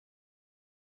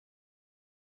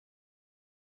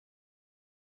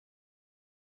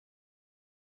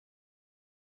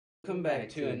Welcome back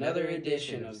to another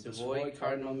edition of Savoy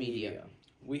Cardinal Media.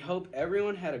 We hope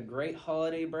everyone had a great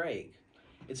holiday break.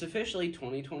 It's officially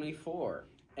 2024,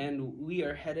 and we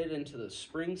are headed into the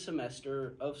spring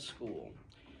semester of school.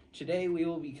 Today we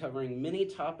will be covering many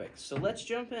topics, so let's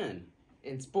jump in.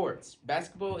 In sports,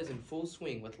 basketball is in full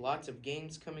swing with lots of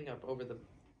games coming up over the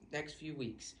next few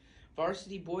weeks.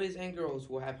 Varsity boys and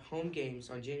girls will have home games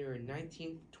on January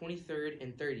 19th, 23rd,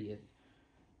 and 30th.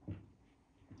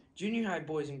 Junior high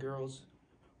boys and girls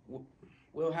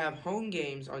will have home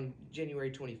games on January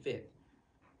 25th.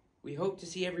 We hope to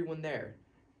see everyone there.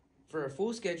 For a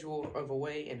full schedule of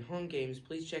away and home games,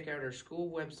 please check out our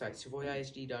school website,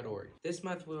 savoyisd.org. This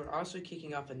month, we are also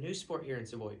kicking off a new sport here in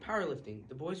Savoy, powerlifting.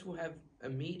 The boys will have a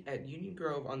meet at Union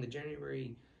Grove on the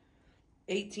January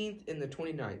 18th and the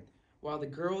 29th, while the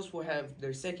girls will have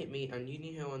their second meet on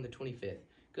Union Hill on the 25th.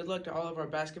 Good luck to all of our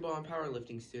basketball and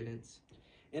powerlifting students.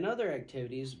 In other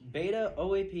activities, Beta,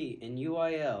 OAP, and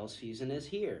UIL season is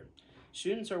here.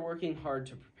 Students are working hard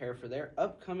to prepare for their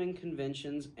upcoming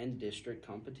conventions and district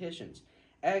competitions.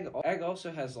 Ag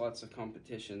also has lots of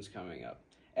competitions coming up.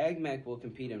 AgMech will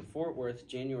compete in Fort Worth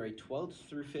January 12th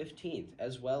through 15th,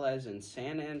 as well as in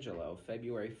San Angelo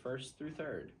February 1st through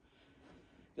 3rd.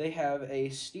 They have a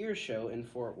steer show in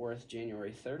Fort Worth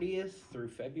January 30th through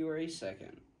February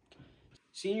 2nd.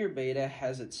 Senior Beta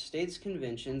has its state's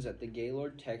conventions at the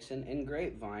Gaylord Texan and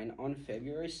Grapevine on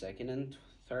February 2nd and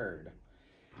 3rd.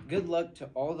 Good luck to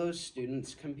all those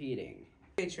students competing.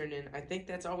 Okay, Chernin, I think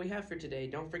that's all we have for today.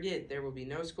 Don't forget, there will be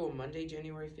no school Monday,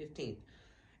 January 15th.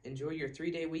 Enjoy your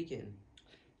 3-day weekend.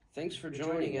 Thanks for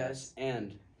joining us,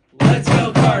 and let's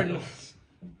go Cardinals!